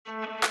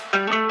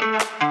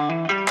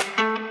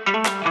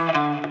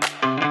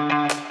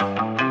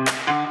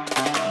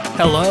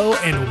Hello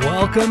and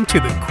welcome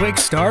to the Quick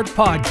Start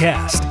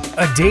Podcast,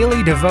 a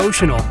daily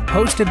devotional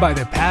hosted by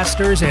the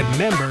pastors and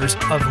members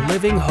of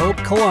Living Hope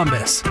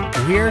Columbus.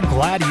 We're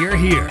glad you're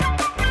here.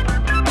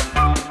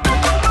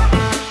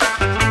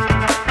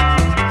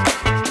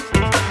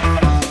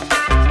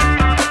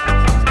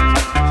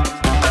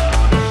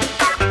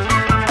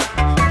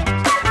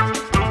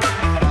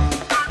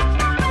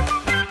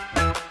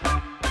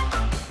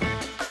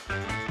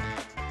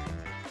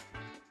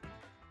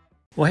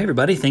 Well, hey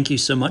everybody, thank you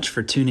so much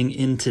for tuning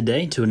in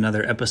today to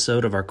another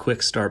episode of our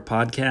Quick Start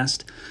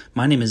Podcast.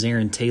 My name is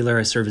Aaron Taylor.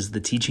 I serve as the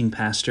teaching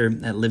pastor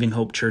at Living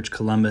Hope Church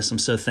Columbus. I'm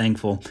so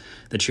thankful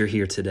that you're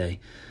here today.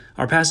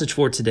 Our passage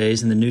for today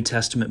is in the New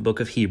Testament book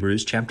of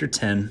Hebrews, chapter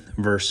 10,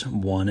 verse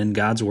 1, and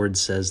God's word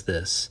says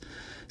this: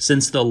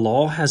 "Since the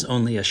law has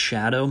only a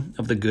shadow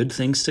of the good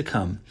things to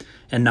come,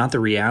 and not the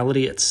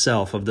reality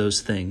itself of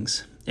those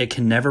things, it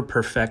can never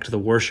perfect the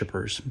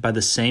worshipers by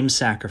the same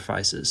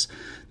sacrifices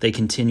they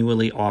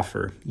continually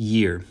offer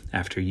year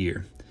after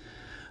year."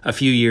 A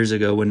few years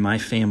ago, when my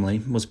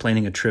family was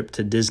planning a trip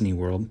to Disney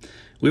World,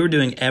 we were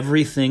doing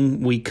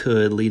everything we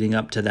could leading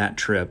up to that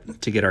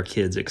trip to get our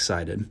kids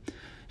excited.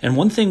 And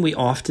one thing we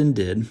often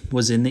did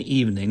was in the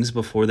evenings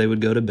before they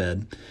would go to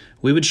bed,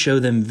 we would show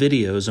them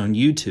videos on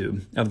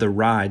YouTube of the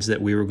rides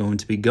that we were going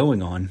to be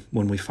going on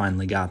when we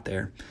finally got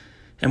there.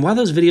 And while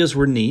those videos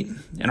were neat,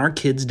 and our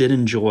kids did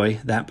enjoy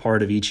that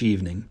part of each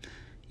evening,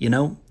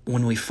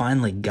 when we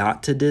finally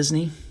got to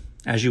Disney,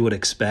 as you would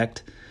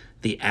expect,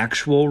 the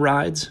actual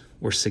rides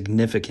were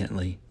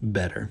significantly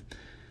better.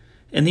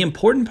 And the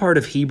important part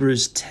of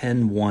Hebrews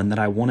 10:1 that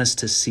I want us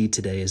to see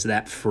today is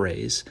that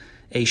phrase,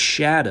 a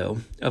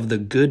shadow of the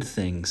good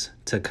things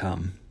to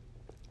come.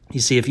 You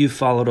see, if you've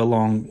followed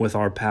along with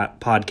our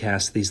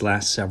podcast these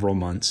last several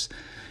months,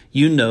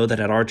 you know that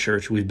at our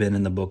church we've been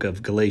in the book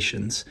of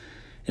Galatians.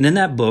 And in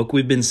that book,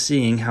 we've been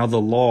seeing how the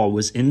law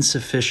was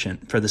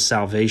insufficient for the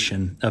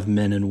salvation of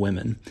men and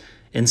women.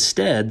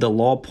 Instead, the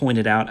law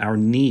pointed out our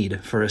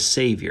need for a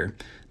Savior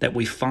that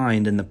we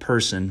find in the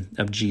person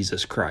of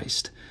Jesus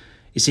Christ.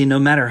 You see, no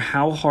matter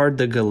how hard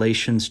the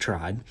Galatians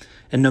tried,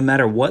 and no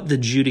matter what the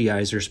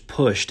Judaizers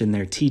pushed in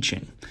their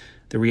teaching,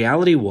 the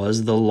reality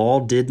was the law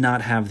did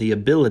not have the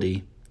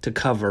ability to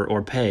cover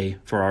or pay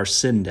for our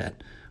sin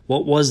debt.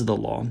 What was the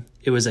law?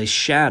 It was a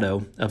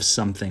shadow of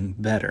something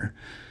better.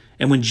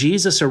 And when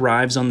Jesus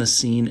arrives on the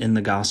scene in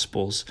the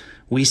Gospels,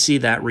 we see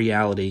that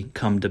reality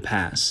come to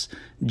pass.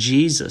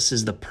 Jesus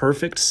is the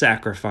perfect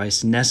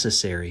sacrifice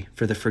necessary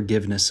for the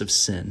forgiveness of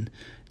sin.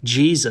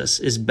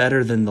 Jesus is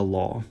better than the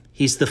law.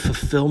 He's the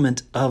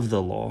fulfillment of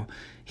the law.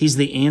 He's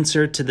the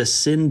answer to the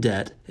sin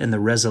debt and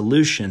the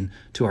resolution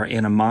to our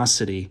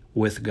animosity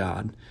with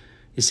God.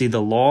 You see,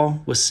 the law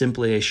was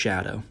simply a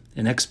shadow,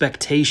 an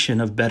expectation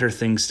of better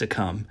things to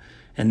come.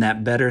 And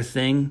that better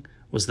thing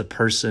was the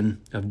person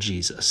of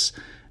Jesus.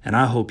 And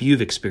I hope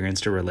you've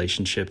experienced a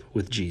relationship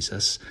with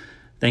Jesus.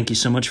 Thank you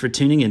so much for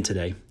tuning in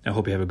today. I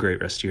hope you have a great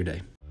rest of your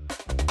day.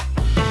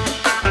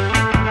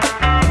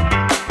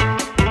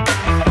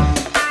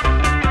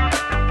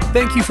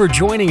 Thank you for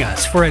joining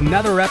us for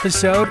another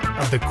episode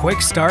of the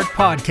Quick Start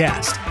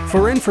Podcast.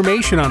 For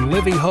information on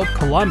Living Hope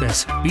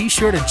Columbus, be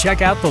sure to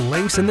check out the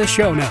links in the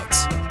show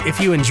notes. If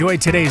you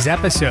enjoyed today's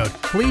episode,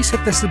 please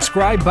hit the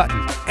subscribe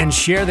button and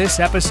share this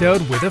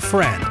episode with a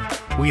friend.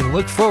 We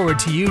look forward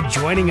to you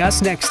joining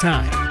us next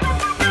time.